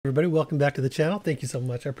everybody. Welcome back to the channel. Thank you so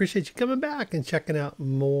much. I appreciate you coming back and checking out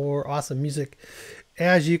more awesome music.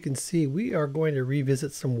 As you can see, we are going to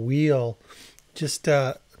revisit some Wheel. Just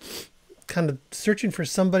kind of searching for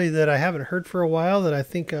somebody that I haven't heard for a while that I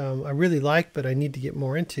think I really like, but I need to get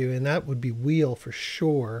more into, and that would be Wheel for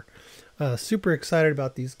sure. Super excited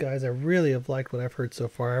about these guys. I really have liked what I've heard so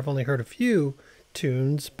far. I've only heard a few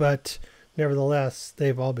tunes, but nevertheless,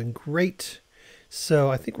 they've all been great.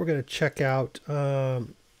 So I think we're going to check out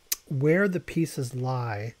Where the Pieces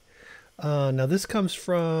Lie. Now this comes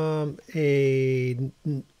from a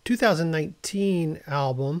 2019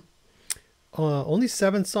 album. Only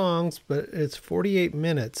 7 songs, but it's 48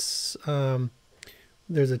 minutes.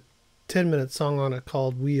 There's a 10-minute song on it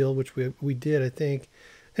called Wheel, which we did, I think.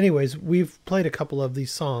 Anyways, we've played a couple of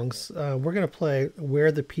these songs. We're going to play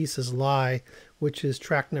Where the Pieces Lie, which is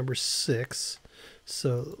track number 6.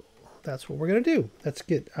 So that's what we're going to do. Let's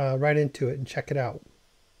get right into it and check it out.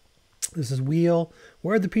 This is Wheel,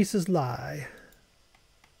 Where the Pieces Lie.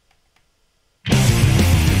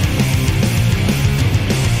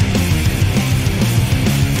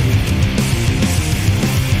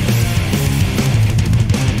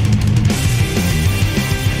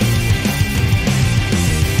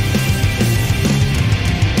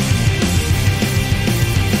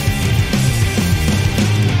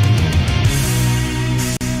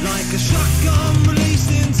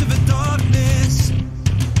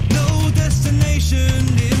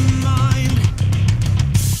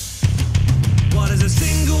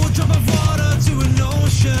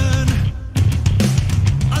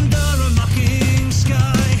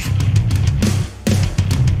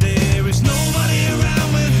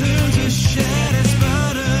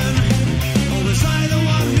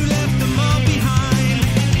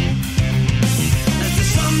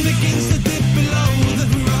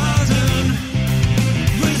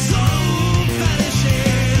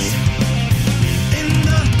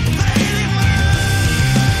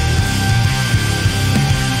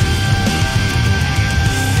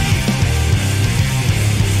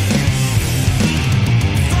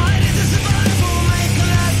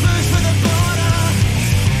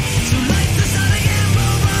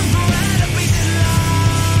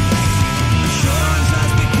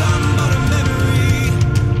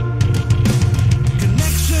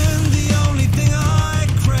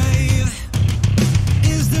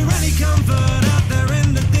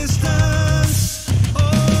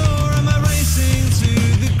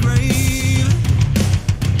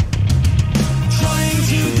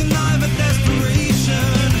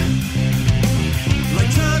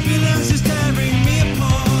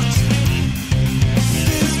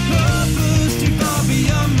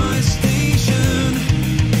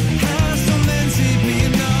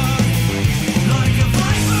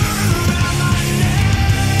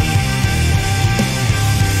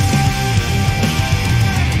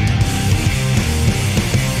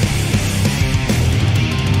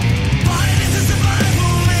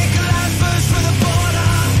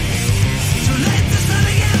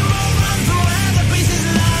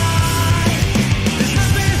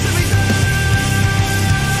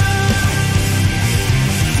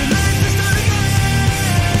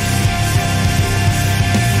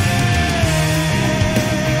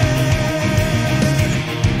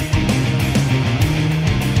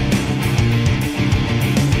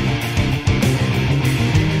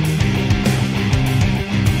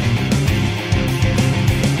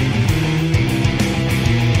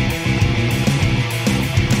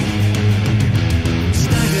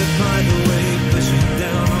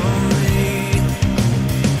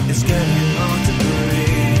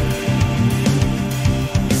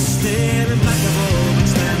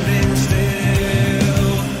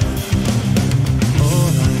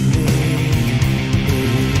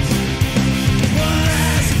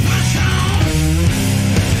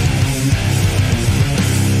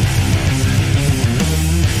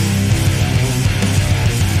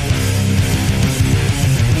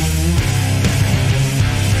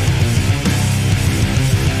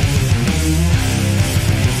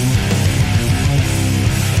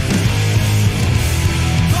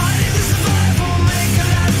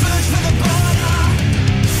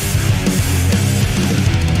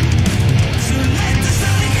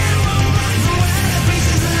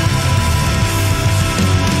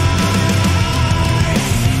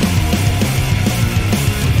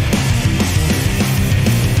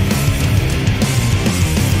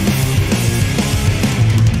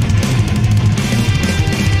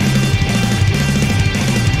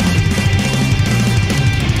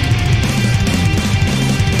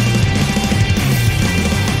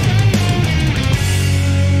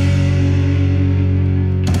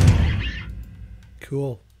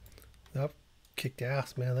 That kicked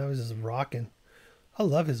ass, man. That was just rocking. I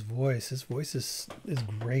love his voice. His voice is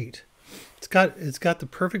great. It's got the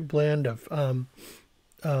perfect blend of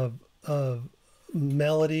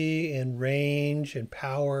melody and range and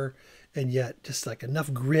power, and yet just like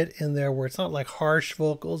enough grit in there where it's not like harsh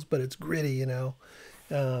vocals, but it's gritty, you know.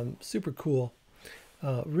 Super cool.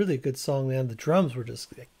 Really good song, man. The drums were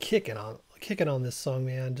just kicking on this song,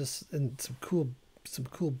 man. Just and some cool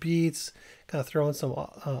beats, kind of throwing some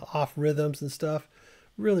off rhythms and stuff.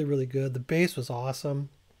 Really, really good. The bass was awesome.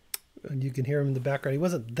 And you can hear him in the background. He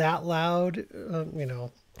wasn't that loud, you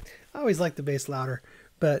know. I always like the bass louder,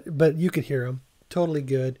 but you could hear him. Totally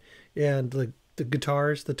good. And the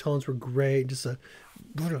guitars, the tones were great. Just a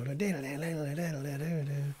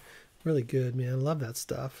really good, man. Love that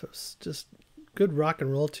stuff. It's just good rock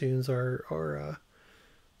and roll tunes are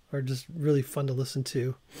just really fun to listen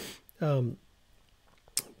to.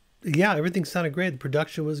 Yeah, everything sounded great. The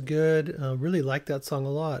production was good. Really liked that song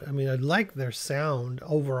a lot. I mean, I like their sound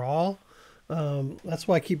overall. That's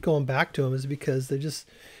why I keep going back to them, is because they're just,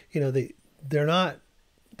 you know, they're not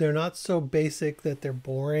so basic that they're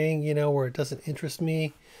boring, you know, where it doesn't interest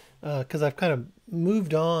me. Because I've kind of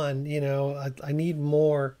moved on, you know. I need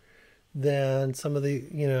more than some of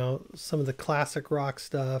the classic rock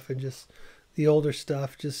stuff and just the older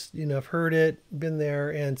stuff. Just, you know, I've heard it, been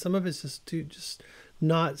there, and some of it's just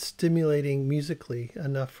not stimulating musically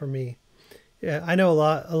enough for me. Yeah, I know a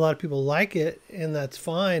lot of people like it, and that's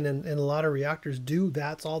fine, and a lot of reactors do.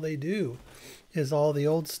 That's all they do, is all the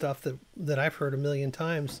old stuff that I've heard a million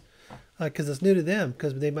times, because it's new to them,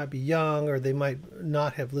 because they might be young or they might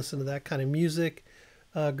not have listened to that kind of music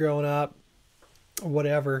growing up or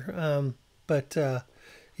whatever. But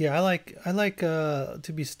yeah, I like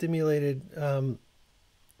to be stimulated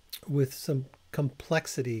with some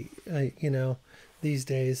complexity, you know, these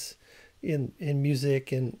days in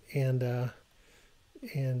music and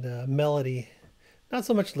melody. Not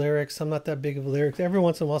so much lyrics. I'm not that big of a lyrics. Every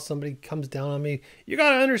once in a while somebody comes down on me, you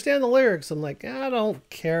got to understand the lyrics. I'm like, I don't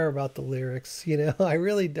care about the lyrics, you know. I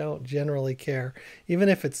really don't generally care, even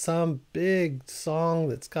if it's some big song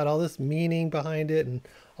that's got all this meaning behind it and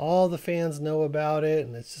all the fans know about it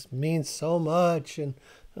and it just means so much and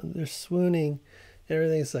they're swooning.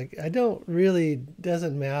 Everything's like,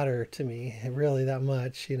 doesn't matter to me really that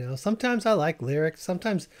much, you know. Sometimes I like lyrics,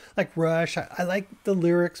 sometimes like Rush, I like the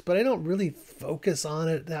lyrics, but I don't really focus on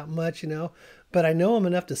it that much, you know. But I know them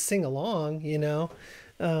enough to sing along, you know.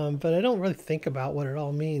 But I don't really think about what it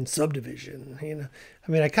all means. Subdivision, you know.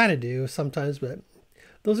 I mean, I kind of do sometimes, but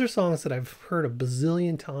those are songs that I've heard a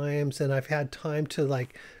bazillion times, and I've had time to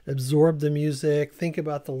like absorb the music, think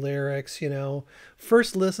about the lyrics, you know.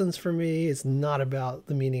 First listens for me is not about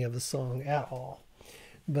the meaning of the song at all.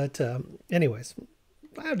 But anyways,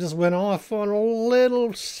 I just went off on a little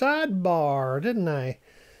sidebar, didn't I?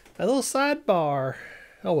 A little sidebar.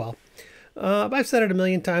 Oh well. I've said it a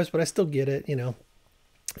million times, but I still get it, you know,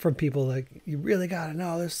 from people like, you really got to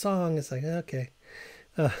know this song. It's like, okay.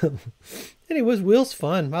 Anyways, Will's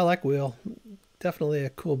fun. I like Will. Definitely a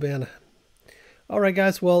cool band. All right,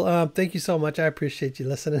 guys. Well, thank you so much. I appreciate you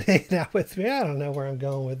listening, hanging out with me. I don't know where I'm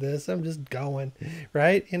going with this. I'm just going,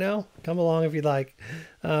 right? You know, come along if you'd like.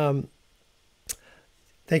 Thank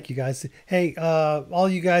you, guys. Hey, all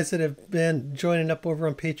you guys that have been joining up over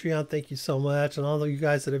on Patreon, thank you so much. And all of you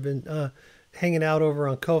guys that have been hanging out over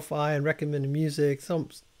on Ko-Fi and recommending music.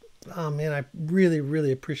 Oh man, I really,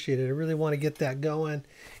 really appreciate it. I really want to get that going.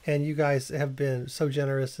 And you guys have been so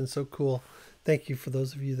generous and so cool. Thank you for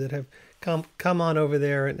those of you that have come on over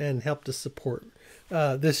there and helped us support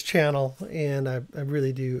this channel. And I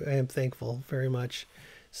really do. I am thankful very much.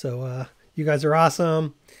 So you guys are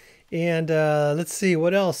awesome. And let's see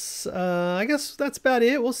what else. I guess that's about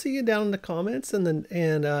it. We'll see you down in the comments and then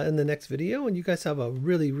in the next video. And you guys have a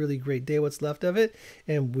really, really great day, what's left of it.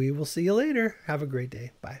 And we will see you later. Have a great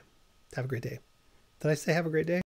day. Bye. Have a great day. Did I say have a great day?